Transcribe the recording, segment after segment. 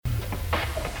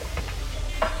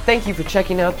Thank you for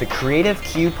checking out the Creative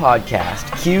Q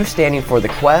podcast. Q standing for the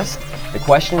quest, the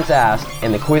questions asked,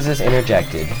 and the quizzes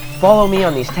interjected. Follow me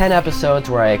on these 10 episodes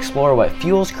where I explore what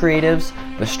fuels creatives,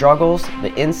 the struggles,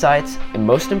 the insights, and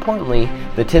most importantly,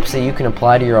 the tips that you can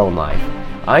apply to your own life.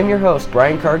 I'm your host,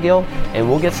 Brian Cargill, and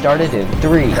we'll get started in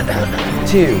 3,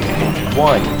 2,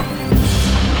 1.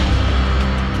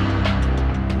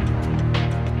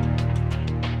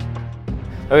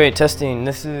 Okay, testing.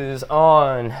 This is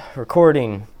on.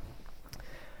 Recording.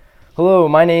 Hello,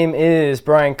 my name is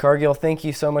Brian Cargill. Thank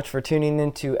you so much for tuning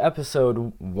into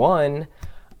episode 1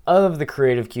 of the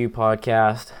Creative Q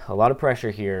podcast. A lot of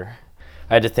pressure here.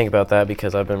 I had to think about that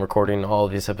because I've been recording all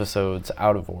of these episodes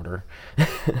out of order.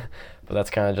 But that's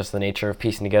kind of just the nature of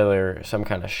piecing together some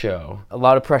kind of show. A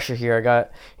lot of pressure here. I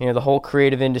got, the whole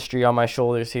creative industry on my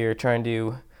shoulders here, trying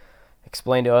to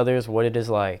explain to others what it is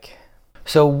like.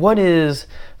 So what is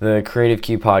the Creative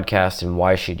Q podcast and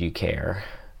why should you care?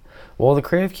 Well, the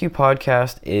Creative Q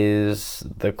podcast is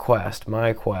the quest,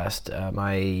 my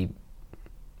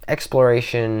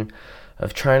exploration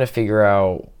of trying to figure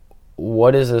out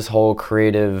what is this whole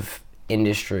creative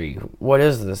industry? What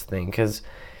is this thing? Because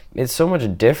it's so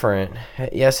much different.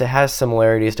 Yes, it has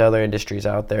similarities to other industries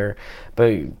out there,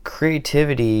 but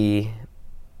creativity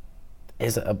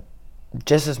is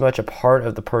just as much a part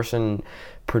of the person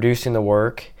producing the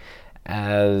work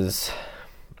as...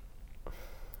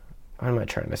 What am I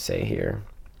trying to say here?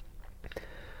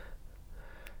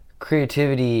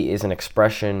 Creativity is an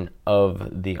expression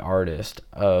of the artist,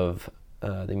 of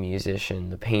the musician,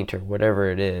 the painter,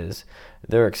 whatever it is.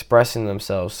 They're expressing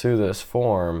themselves through this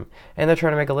form, and they're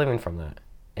trying to make a living from that.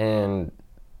 And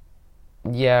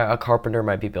yeah, a carpenter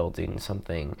might be building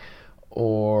something,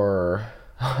 or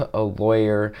a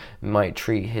lawyer might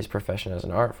treat his profession as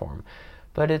an art form.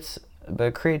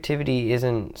 But creativity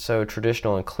isn't so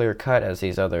traditional and clear-cut as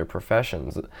these other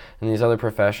professions. In these other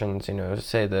professions,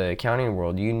 say the accounting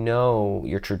world,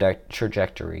 your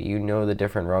trajectory, the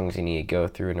different rungs you need to go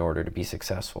through in order to be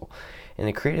successful. In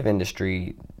the creative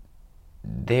industry,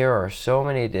 there are so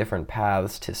many different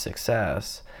paths to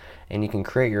success, and you can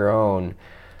create your own,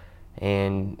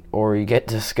 or you get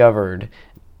discovered,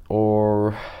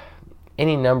 or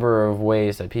any number of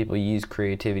ways that people use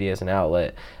creativity as an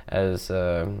outlet, as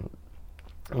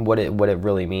what it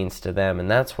really means to them. And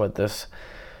that's what this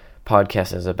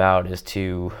podcast is about, is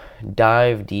to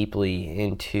dive deeply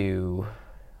into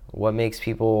what makes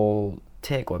people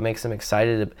tick, what makes them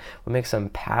excited, what makes them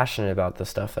passionate about the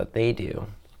stuff that they do.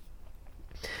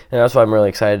 And that's what I'm really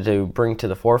excited to bring to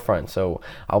the forefront. So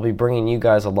I'll be bringing you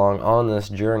guys along on this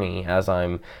journey as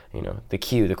I'm, the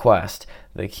Q, the quest,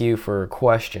 the Q for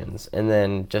questions. And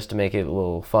then just to make it a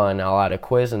little fun, I'll add a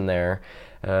quiz in there,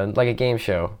 like a game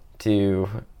show, to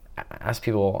ask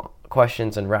people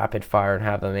questions and rapid fire and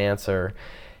have them answer.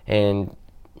 And,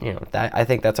 I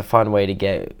think that's a fun way to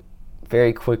get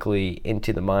very quickly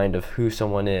into the mind of who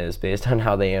someone is based on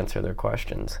how they answer their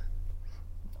questions.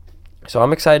 So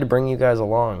I'm excited to bring you guys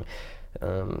along.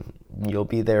 You'll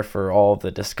be there for all of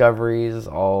the discoveries,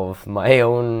 all of my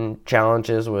own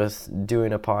challenges with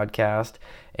doing a podcast,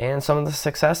 and some of the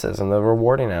successes and the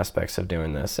rewarding aspects of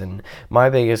doing this. And my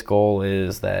biggest goal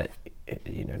is that,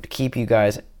 to keep you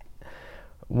guys,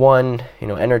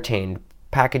 entertained,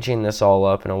 packaging this all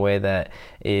up in a way that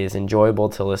is enjoyable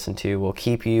to listen to, will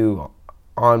keep you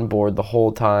on board the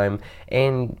whole time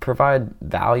and provide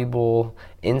valuable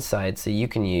insights that you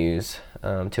can use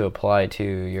to apply to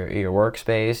your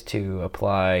workspace, to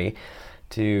apply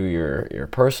to your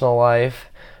personal life,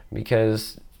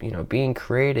 because being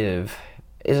creative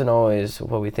isn't always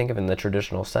what we think of in the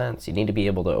traditional sense. You need to be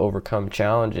able to overcome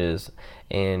challenges,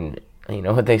 and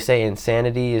what they say,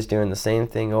 insanity is doing the same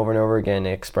thing over and over again,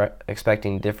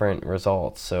 expecting different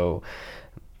results. So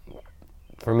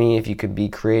for me, if you could be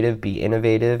creative, be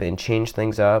innovative, and change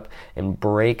things up, and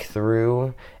break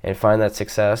through and find that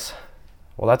success,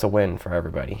 well, that's a win for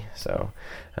everybody. So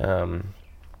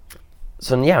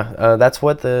that's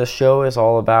what the show is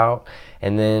all about.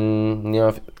 And then,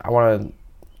 if I want to,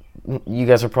 you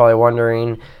guys are probably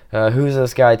wondering, who's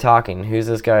this guy talking? Who's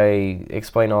this guy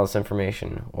explaining all this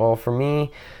information? Well, for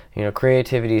me,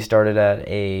 creativity started at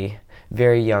a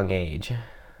very young age.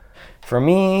 For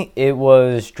me, it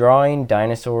was drawing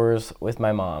dinosaurs with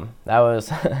my mom. That was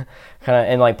kind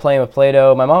of, and playing with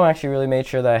Play-Doh. My mom actually really made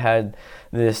sure that I had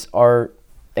this art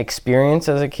experience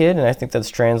as a kid, and I think that's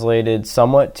translated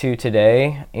somewhat to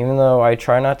today, even though I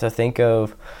try not to think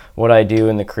of what I do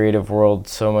in the creative world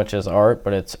so much as art,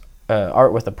 but it's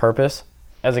art with a purpose.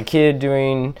 As a kid,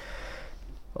 doing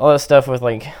all that stuff with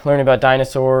learning about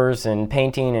dinosaurs and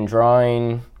painting and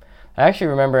drawing, I actually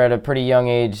remember at a pretty young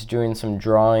age doing some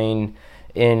drawing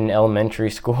in elementary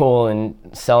school and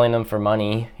selling them for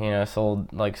money. I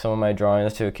sold like some of my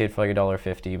drawings to a kid for like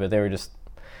 $1.50, but they were just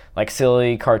like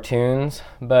silly cartoons.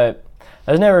 But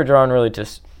I was never drawn really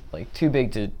just like too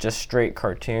big to just straight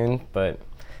cartoon, but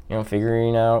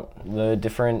figuring out the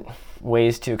different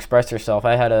ways to express yourself.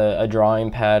 I had a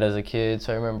drawing pad as a kid,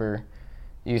 so I remember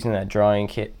using that drawing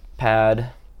kit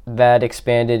pad. That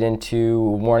expanded into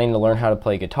wanting to learn how to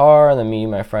play guitar, and then meeting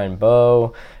my friend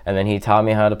Bo, and then he taught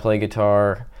me how to play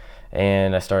guitar,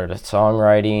 and I started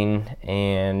songwriting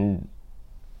and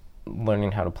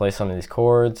learning how to play some of these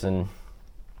chords, and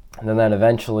then that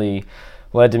eventually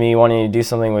led to me wanting to do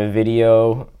something with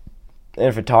video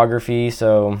and photography.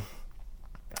 So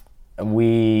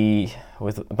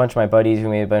with a bunch of my buddies, we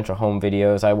made a bunch of home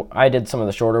videos. I did some of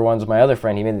the shorter ones with my other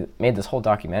friend. He made this whole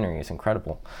documentary. It's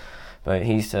incredible. But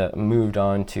he's moved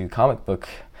on to comic book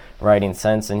writing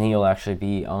since, and he'll actually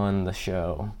be on the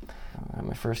show. I got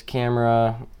my first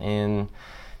camera, and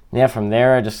from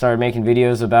there I just started making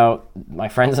videos about my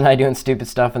friends and I doing stupid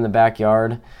stuff in the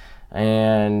backyard,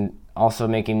 and also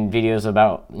making videos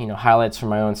about highlights from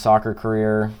my own soccer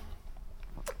career,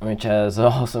 which has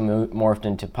also morphed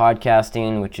into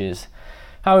podcasting, which is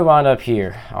how we wound up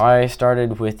here. I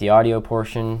started with the audio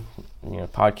portion,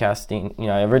 podcasting.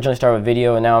 I originally started with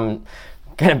video, and now I'm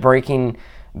kind of breaking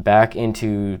back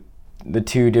into the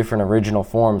two different original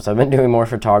forms. I've been doing more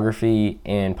photography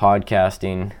and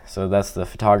podcasting, so that's the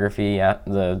photography,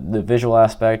 the visual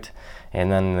aspect,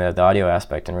 and then the audio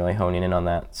aspect, and really honing in on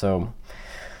that. So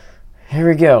here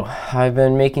we go. I've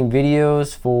been making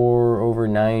videos for over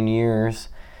 9 years,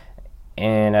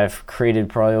 and I've created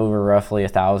probably over roughly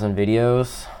 1,000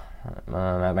 videos.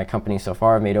 At my company so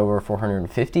far, I've made over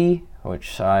 450,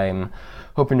 which I'm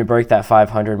hoping to break that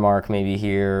 500 mark maybe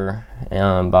here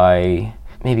by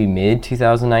maybe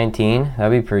mid-2019.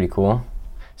 That'd be pretty cool.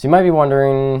 So you might be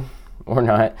wondering, or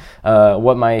not,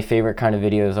 what my favorite kind of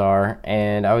videos are,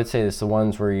 and I would say it's the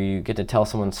ones where you get to tell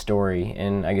someone's story,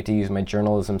 and I get to use my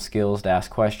journalism skills to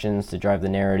ask questions, to drive the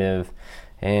narrative,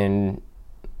 and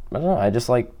I don't know, I just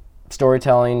like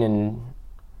storytelling and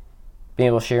being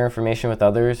able to share information with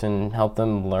others and help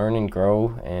them learn and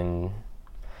grow and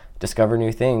discover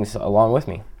new things along with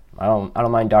me. I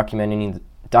don't mind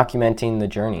documenting the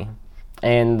journey.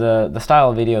 And the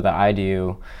style of video that I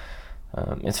do,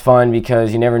 it's fun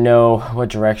because you never know what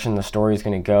direction the story is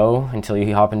going to go until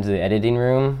you hop into the editing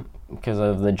room. Because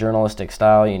of the journalistic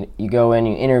style, you go in,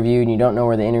 you interview, and you don't know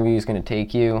where the interview is going to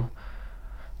take you,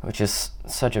 which is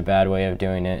such a bad way of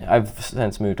doing it. I've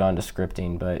since moved on to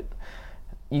scripting, but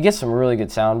you get some really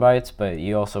good sound bites, but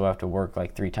you also have to work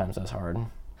like 3 times as hard.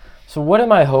 So what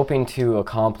am I hoping to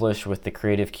accomplish with the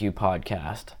Creative Q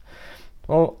podcast?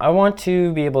 Well, I want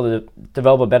to be able to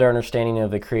develop a better understanding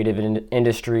of the creative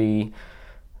industry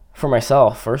for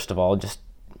myself, first of all. Just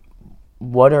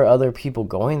what are other people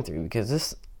going through?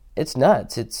 Because it's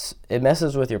nuts. It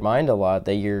messes with your mind a lot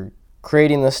that you're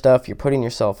creating this stuff, you're putting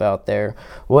yourself out there.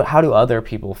 How do other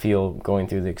people feel going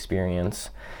through the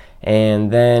experience?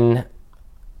 And then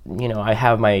I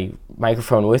have my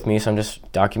microphone with me, so I'm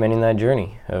just documenting that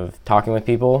journey of talking with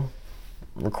people,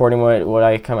 recording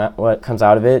what comes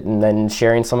out of it, and then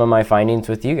sharing some of my findings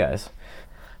with you guys.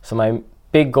 So my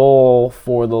big goal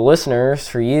for the listeners,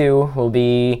 for you, will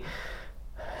be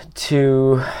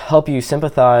to help you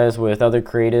sympathize with other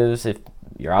creatives. If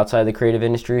you're outside the creative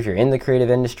industry, if you're in the creative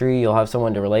industry, you'll have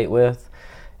someone to relate with,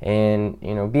 and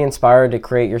be inspired to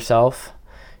create yourself.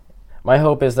 My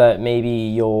hope is that maybe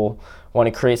you'll want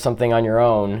to create something on your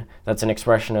own that's an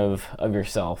expression of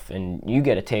yourself, and you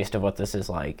get a taste of what this is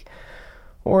like.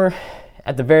 Or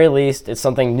at the very least, it's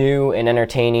something new and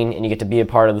entertaining, and you get to be a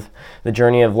part of the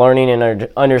journey of learning and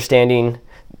understanding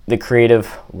the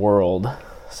creative world.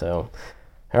 So,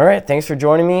 all right, thanks for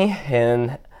joining me,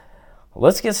 and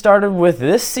let's get started with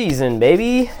this season,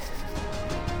 baby.